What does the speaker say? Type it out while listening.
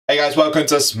Hey guys, welcome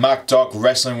to SmackDown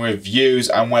Wrestling Reviews,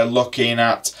 and we're looking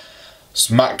at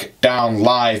SmackDown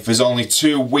Live. There's only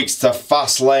 2 weeks to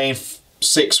Fastlane,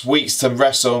 6 weeks to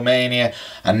WrestleMania,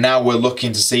 and now we're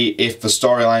looking to see if the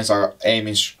storylines are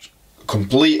aiming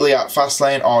completely at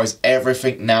Fastlane, or is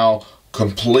everything now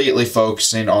completely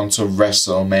focusing onto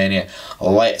WrestleMania.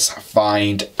 Let's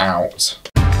find out.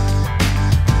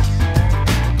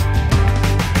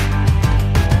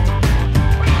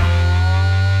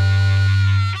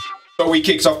 So we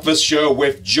kicked off the show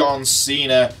with John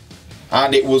Cena,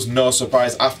 and it was no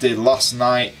surprise after last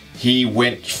night he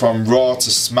went from Raw to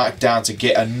SmackDown to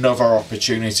get another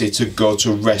opportunity to go to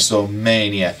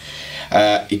WrestleMania.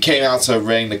 He came out to the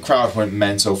ring, the crowd went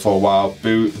mental for a while,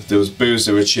 there was boos,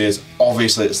 there were cheers.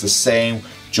 Obviously it's the same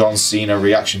John Cena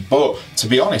reaction, but to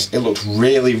be honest it looked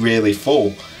really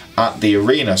full at the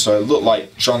arena, so it looked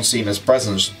like John Cena's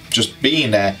presence just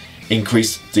being there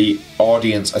increased the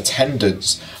audience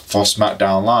attendance for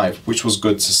SmackDown Live, which was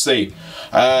good to see.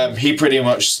 He pretty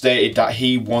much stated that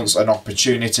he wants an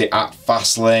opportunity at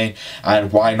Fastlane,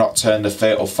 and why not turn the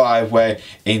Fatal 5-Way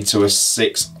into a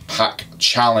 6-pack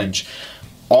challenge.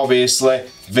 Obviously,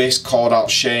 this called out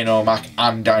Shane O'Mac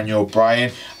and Daniel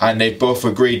Bryan, and they both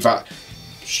agreed that,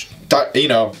 you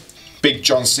know, Big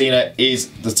John Cena is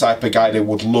the type of guy they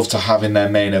would love to have in their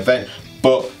main event.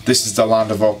 But this is the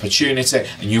land of opportunity,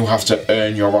 and you have to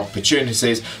earn your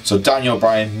opportunities. So Daniel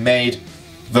Bryan made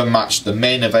the match, the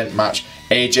main event match,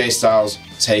 AJ Styles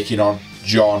taking on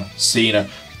John Cena.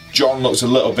 John looks a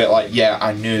little bit like, yeah,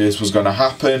 I knew this was going to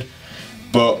happen,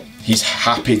 but he's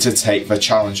happy to take the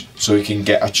challenge so he can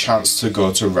get a chance to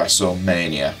go to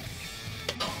WrestleMania.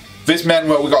 This meant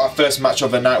we got our first match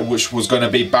of the night, which was going to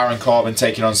be Baron Corbin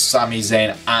taking on Sami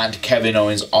Zayn and Kevin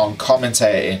Owens on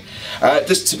commentating.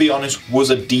 This, to be honest, was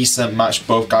a decent match.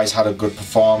 Both guys had a good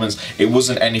performance. It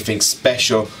wasn't anything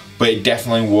special, but it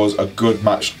definitely was a good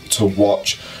match to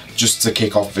watch just to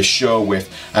kick off the show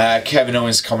with. Kevin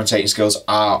Owens' commentating skills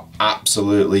are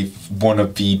absolutely one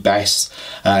of the best.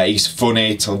 He's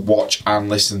funny to watch and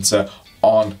listen to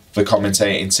on the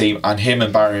commentating team, and him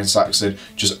and Byron Saxton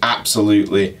just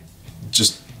absolutely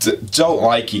don't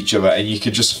like each other, and you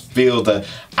could just feel the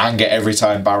anger every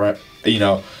time Byron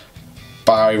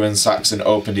Saxton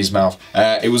opened his mouth.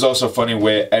 It was also funny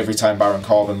where every time Baron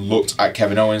Corbin looked at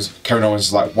Kevin Owens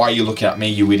was like, "Why are you looking at me,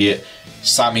 you idiot?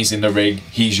 Sami's in the ring,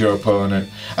 he's your opponent."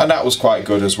 And that was quite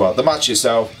good as well. The match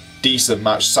itself, decent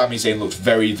match. Sami Zayn looked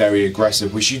very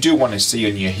aggressive, which you do want to see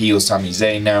on your heel Sami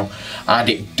Zayn now, and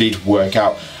it did work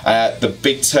out. The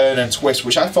big turn and twist,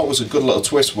 which I thought was a good little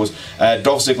twist, was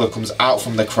Dolph Ziggler comes out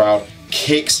from the crowd,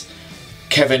 kicks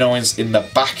Kevin Owens in the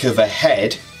back of the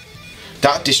head.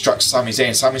 That distracts Sami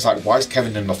Zayn. Sami's like, why is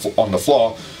Kevin on the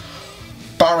floor?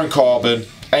 Baron Corbin,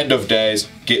 end of days,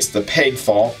 gets the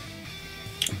pinfall.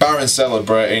 Baron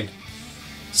celebrating,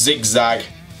 zigzag,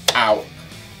 out.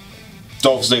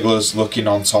 Dolph Ziggler's looking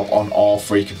on top on all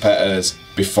 3 competitors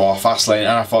before Fastlane, and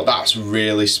I thought that's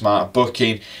really smart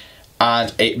booking,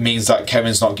 and it means that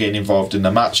Kevin's not getting involved in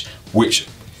the match, which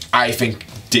I think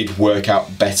did work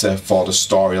out better for the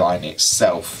storyline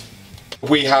itself.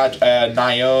 We had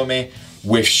Naomi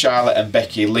with Charlotte and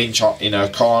Becky Lynch in her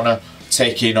corner,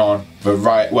 taking on the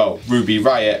Ruby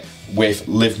Riott with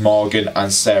Liv Morgan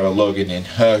and Sarah Logan in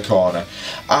her corner.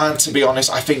 And to be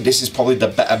honest, I think this is probably the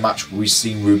better match we've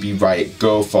seen Ruby Riott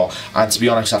go for. And to be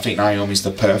honest, I think Naomi's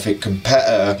the perfect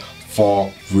competitor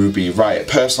for Ruby Riott.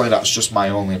 Personally, that's just my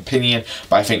only opinion,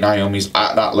 but I think Naomi's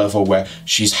at that level where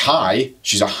she's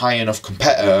a high enough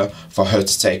competitor for her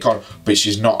to take on, but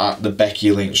she's not at the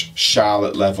Becky Lynch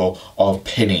Charlotte level of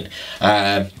pinning.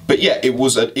 But yeah, it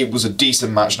was a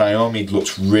decent match. Naomi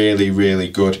looked really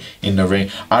good in the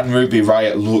ring, and Ruby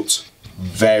Riott looked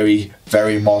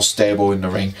very more stable in the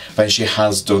ring than she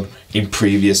has done in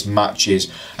previous matches.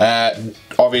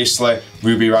 Obviously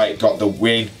Ruby Riott got the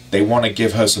win. They want to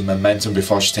give her some momentum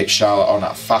before she takes Charlotte on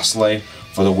at Fastlane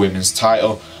for the women's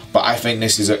title, but I think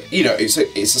this is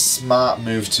it's a smart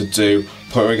move to do.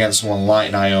 Put her against someone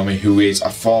like Naomi, who is a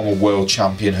former world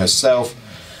champion herself,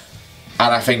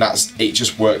 and I think it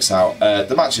just works out.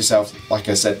 The match itself, like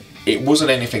I said, it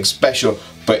wasn't anything special,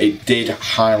 but it did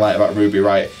highlight about Ruby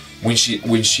Riott. When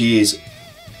she is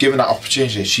given that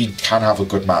opportunity, she can have a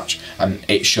good match, and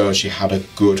it shows she had a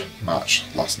good match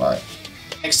last night.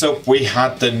 Next up, we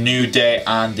had the New Day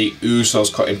and the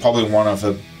Usos cutting probably one of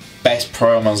the best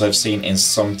promos I've seen in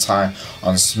some time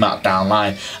on SmackDown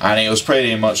Live, and it was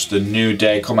pretty much the New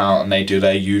Day come out and they do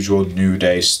their usual New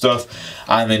Day stuff,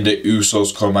 and then the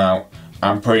Usos come out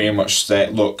and pretty much say,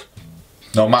 look,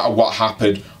 no matter what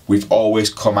happened, we've always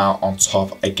come out on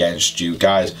top against you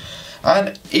guys.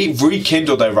 And it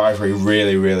rekindled their rivalry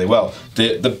really, really well.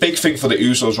 The big thing for the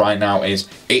Usos right now is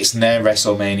it's near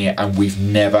WrestleMania and we've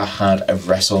never had a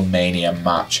WrestleMania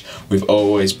match. We've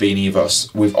always been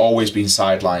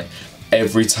sidelined.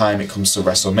 Every time it comes to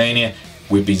WrestleMania,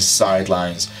 we've been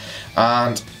sidelines.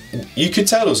 And you could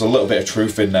tell there was a little bit of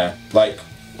truth in there.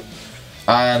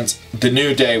 And the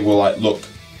New Day were like, look,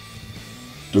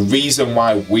 the reason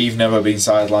why we've never been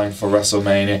sidelined for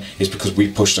WrestleMania is because we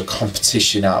pushed the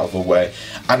competition out of the way.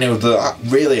 And it was that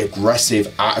really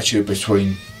aggressive attitude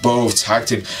between both tag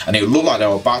teams, and it looked like they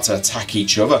were about to attack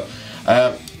each other.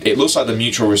 It looks like the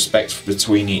mutual respect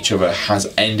between each other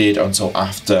has ended until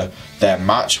after their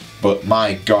match, but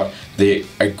my God, the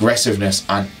aggressiveness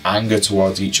and anger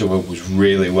towards each other was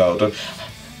really well done.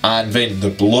 And then the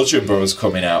Bludgeon Brothers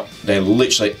coming out, they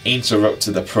literally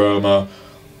interrupted the promo,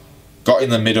 got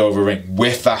in the middle of the ring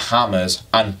with the hammers,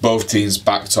 and both teams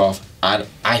backed off. And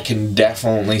I can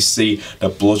definitely see the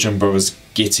Bludgeon Brothers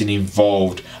getting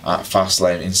involved at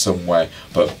Fastlane in some way.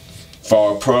 But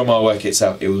for promo work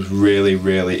itself, it was really,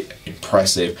 really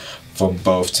impressive from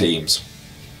both teams.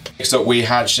 Next up, we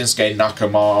had Shinsuke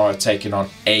Nakamura taking on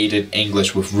Aiden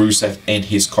English with Rusev in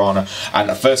his corner. And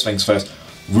the first things first,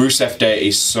 Rusev Day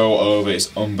is so over,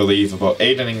 it's unbelievable.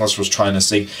 Aiden English was trying to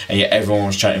sing, and yet everyone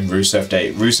was chanting Rusev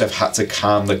Day. Rusev had to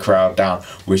calm the crowd down,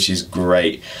 which is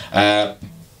great. And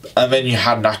then you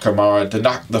had Nakamura.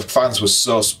 The fans were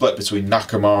so split between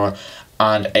Nakamura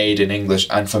and Aiden English,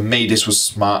 and for me this was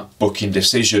smart booking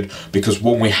decision, because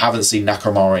one, we haven't seen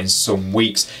Nakamura in some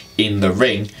weeks in the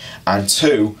ring, and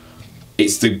two,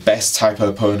 it's the best type of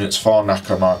opponents for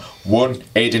Nakamura. One,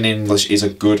 Aiden English is a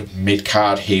good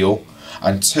mid-card heel,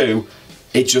 and two,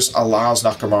 it just allows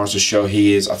Nakamura to show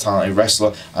he is a talented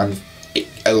wrestler, and it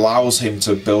allows him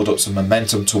to build up some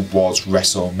momentum towards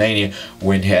WrestleMania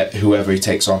when whoever he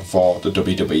takes on for the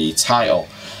WWE title.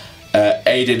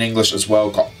 Aiden English as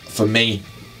well got, for me,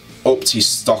 upped his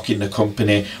stock in the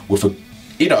company with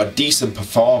a decent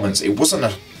performance. It wasn't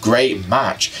a great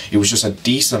match, it was just a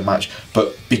decent match,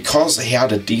 but because he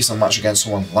had a decent match against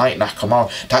someone like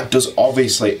Nakamura, that does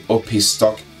obviously up his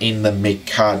stock in the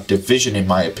mid-card division, in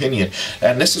my opinion.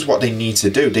 And this is what they need to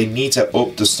do. They need to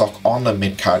up the stock on the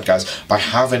mid-card guys by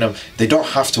having them. They don't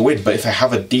have to win, but if they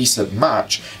have a decent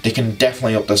match, they can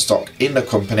definitely up the stock in the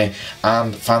company,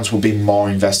 and fans will be more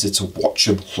invested to watch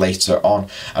them later on.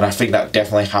 And I think that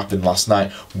definitely happened last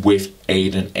night with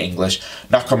Aiden English.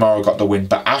 Nakamura got the win,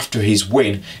 but after his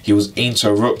win, he was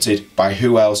interrupted by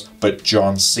who else but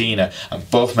John Cena, and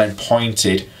both men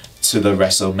pointed to the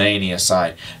WrestleMania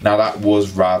sign. Now that was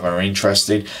rather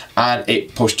interesting, and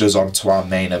it pushed us on to our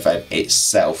main event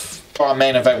itself. For our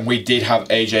main event, we did have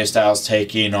AJ Styles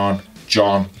taking on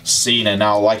John Cena.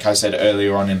 Now, like I said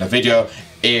earlier on in the video,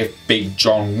 if Big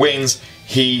John wins,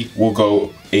 he will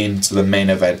go into the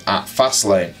main event at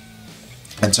Fastlane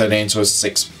and turn it into a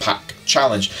six-pack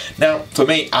challenge. Now, for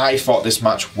me, I thought this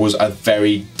match was a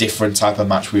very different type of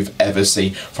match we've ever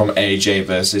seen from AJ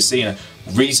versus Cena.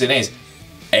 Reason is,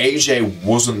 AJ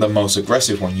wasn't the most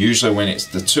aggressive one. Usually when it's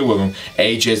the two of them,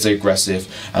 AJ's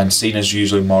aggressive and Cena's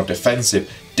usually more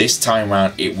defensive. This time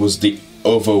around, it was the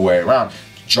other way around.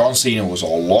 John Cena was a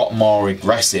lot more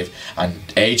aggressive and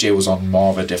AJ was on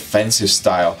more of a defensive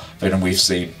style than we've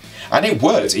seen. And it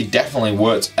worked, it definitely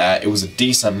worked. It was a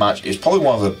decent match. It's probably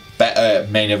one of the better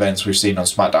main events we've seen on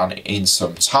SmackDown in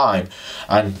some time.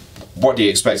 And what do you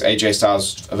expect? AJ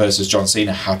Styles versus John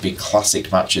Cena have been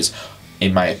classic matches,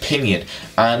 in my opinion,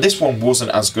 and this one wasn't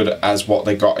as good as what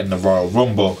they got in the Royal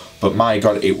Rumble, but my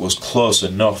God, it was close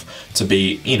enough to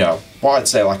be, you know, what I'd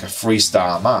say like a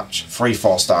 3-star match,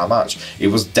 3-4-star match. It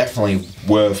was definitely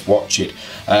worth watching.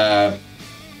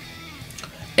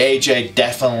 AJ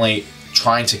definitely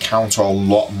trying to counter a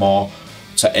lot more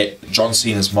to John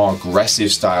Cena's more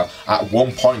aggressive style. At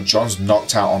one point, John's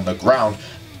knocked out on the ground.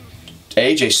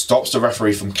 AJ stops the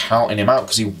referee from counting him out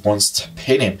because he wants to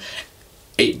pin him.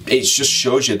 It just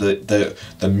shows you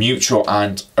the mutual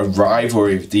and a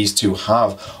rivalry these two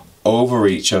have over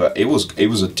each other. It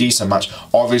was a decent match.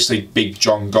 Obviously, Big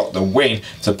John got the win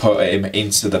to put him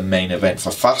into the main event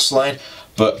for Fastlane,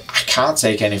 but I can't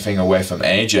take anything away from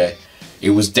AJ.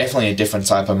 It was definitely a different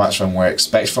type of match than we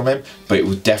expect from him, but it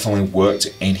would definitely worked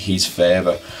in his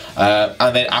favour.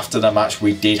 And then after the match,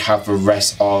 we did have the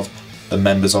rest of the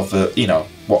members of the,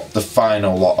 the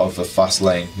final lot of the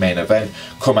Fastlane main event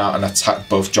come out and attack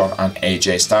both John and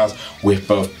AJ Styles, with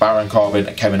both Baron Corbin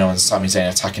and Kevin Owens and Sami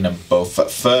Zayn attacking them both at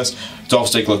first.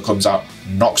 Dolph Ziggler comes out,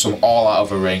 knocks them all out of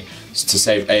the ring to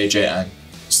save AJ and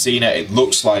Cena. It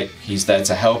looks like he's there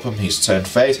to help him, he's turned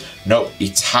face. Nope, he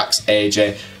attacks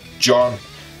AJ. John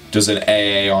does an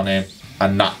AA on him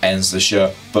and that ends the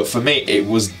show. But for me, it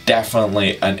was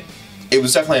definitely a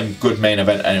good main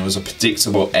event, and it was a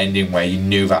predictable ending where you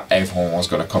knew that everyone was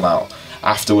going to come out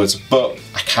afterwards. But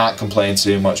I can't complain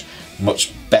too much.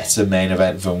 Much better main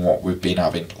event than what we've been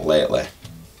having lately.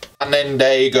 And then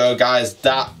there you go, guys.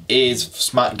 That is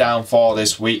SmackDown for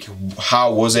this week.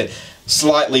 How was it?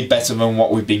 Slightly better than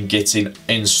what we've been getting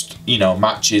in, you know,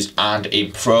 matches and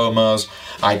in promos.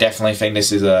 I definitely think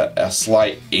this is a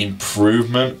slight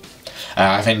improvement.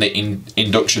 I think the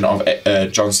induction of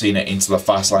John Cena into the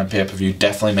Fastlane pay-per-view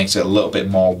definitely makes it a little bit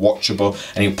more watchable,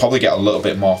 and you'll probably get a little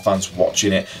bit more fans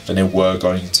watching it than they were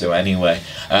going to anyway.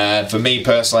 For me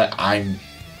personally,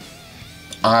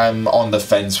 I'm on the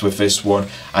fence with this one.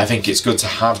 I think it's good to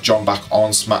have John back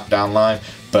on SmackDown Live,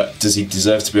 but does he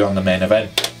deserve to be on the main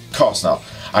event? Of course not.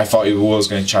 I thought he was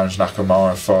going to challenge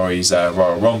Nakamura for his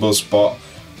Royal Rumble spot,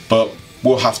 but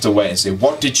we'll have to wait and see.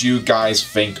 What did you guys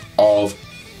think of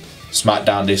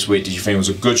SmackDown this week? Did you think it was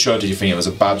a good show? Did you think it was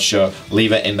a bad show?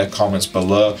 Leave it in the comments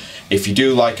below. If you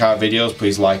do like our videos,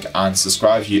 please like and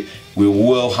subscribe. We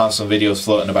will have some videos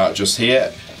floating about just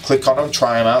here. Click on them,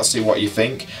 try them out, see what you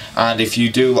think. And if you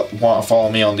do want to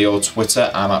follow me on the old Twitter,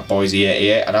 I'm at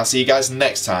Boise88, and I'll see you guys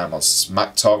next time on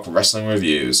Smack Talk Wrestling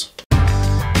Reviews.